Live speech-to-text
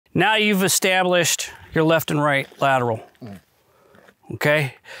Now you've established your left and right lateral.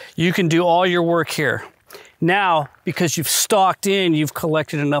 Okay? You can do all your work here. Now, because you've stalked in, you've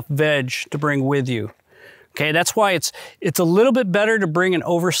collected enough veg to bring with you. Okay, that's why it's a little bit better to bring an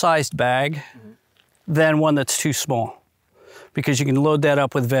oversized bag than one that's too small, because you can load that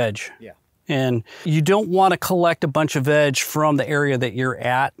up with veg. Yeah. And you don't want to collect a bunch of veg from the area that you're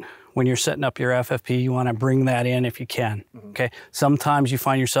at when you're setting up your FFP. You want to bring that in if you can, okay? Sometimes you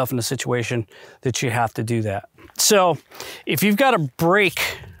find yourself in a situation that you have to do that. So if you've got to break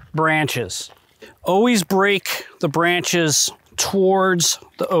branches, always break the branches towards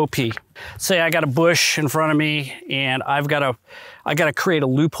the OP. Say I got a bush in front of me and I got to create a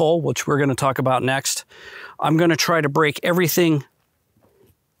loophole, which we're going to talk about next. I'm going to try to break everything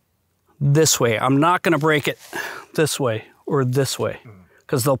this way. I'm not going to break it this way or this way,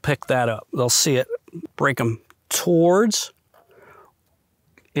 because they'll pick that up. They'll see it. Break them towards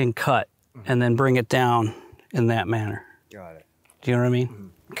and cut, and then bring it down in that manner. Got it. Do you know what I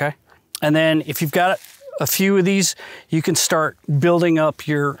mean? Okay. And then if you've got a few of these, you can start building up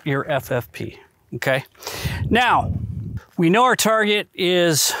your FFP. Okay. Now, we know our target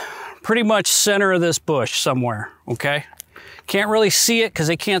is pretty much center of this bush somewhere. Okay. Can't really see it because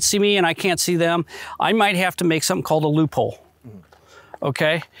they can't see me and I can't see them. I might have to make something called a loophole.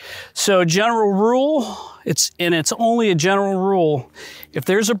 Okay, so general rule, it's only a general rule. If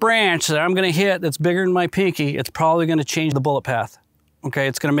there's a branch that I'm gonna hit that's bigger than my pinky, it's probably gonna change the bullet path. Okay,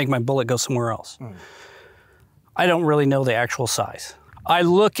 it's gonna make my bullet go somewhere else. I don't really know the actual size. I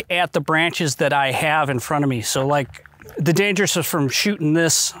look at the branches that I have in front of me. So like the dangerousness from shooting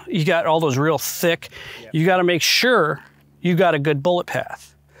this, you got all those real thick, you gotta make sure you got a good bullet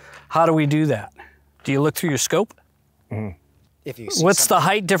path. How do we do that? Do you look through your scope? If you see what's the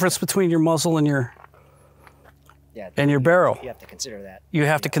height difference between your muzzle and your barrel? You have to consider that. You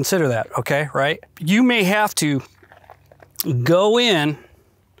have to consider that, okay, right? You may have to go in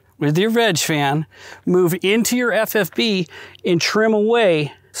with your veg fan, move into your FFB, and trim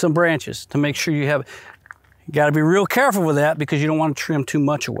away some branches to make sure you have. You got to be real careful with that because you don't want to trim too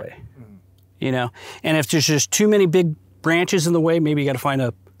much away, you know? And if there's just too many big branches in the way, maybe you got to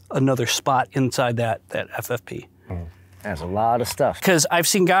find another spot inside that FFP. That's a lot of stuff. Because I've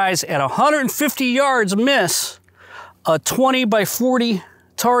seen guys at 150 yards miss a 20 by 40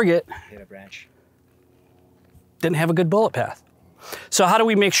 target. Hit a branch. Didn't have a good bullet path. So how do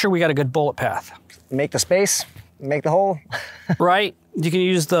we make sure we got a good bullet path? Make the space, make the hole. Right? You can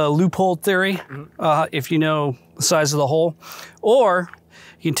use the loophole theory if you know the size of the hole. Or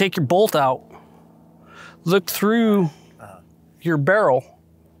you can take your bolt out, look through your barrel,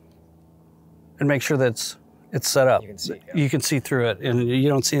 and make sure that it's set up. You can see through it, and you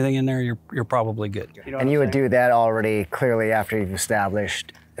don't see anything in there, you're probably good. And you would do that already clearly after you've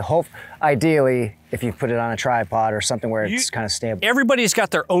established. Ideally, if you put it on a tripod or something where it's kind of stable. Everybody's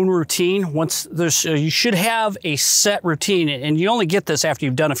got their own routine. Once there's, you should have a set routine, and you only get this after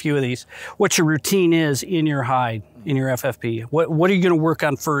you've done a few of these. What your routine is in your hide, in your FFP. What are you going to work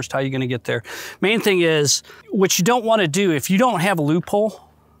on first? How are you going to get there? Main thing is, what you don't want to do, if you don't have a loophole,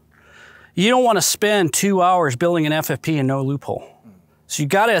 you don't want to spend 2 hours building an FFP and no loophole. So you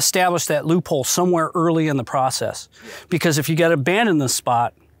got to establish that loophole somewhere early in the process. Because if you got to abandon this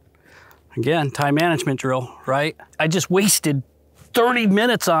spot, again, time management drill, right? I just wasted 30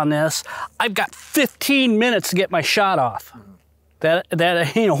 minutes on this. I've got 15 minutes to get my shot off. That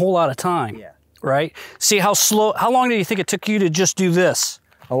ain't a whole lot of time, right? See how long do you think it took you to just do this?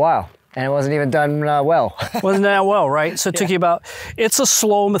 A while. And it wasn't even done well. Wasn't that well, right? So it took you about, it's a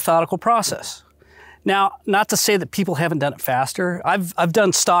slow, methodical process. Now, not to say that people haven't done it faster. I've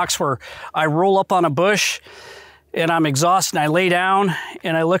done stocks where I roll up on a bush and I'm exhausted and I lay down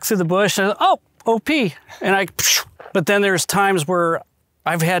and I look through the bush and oh, OP. But then there's times where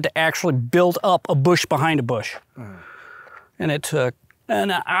I've had to actually build up a bush behind a bush. And it took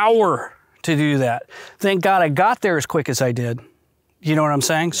an hour to do that. Thank God I got there as quick as I did. You know what I'm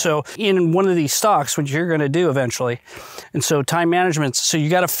saying? So in one of these stocks, which you're gonna do eventually, and so time management, so you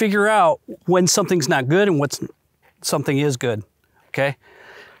gotta figure out when something's not good and something is good, okay?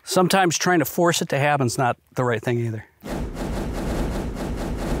 Sometimes trying to force it to happen is not the right thing either.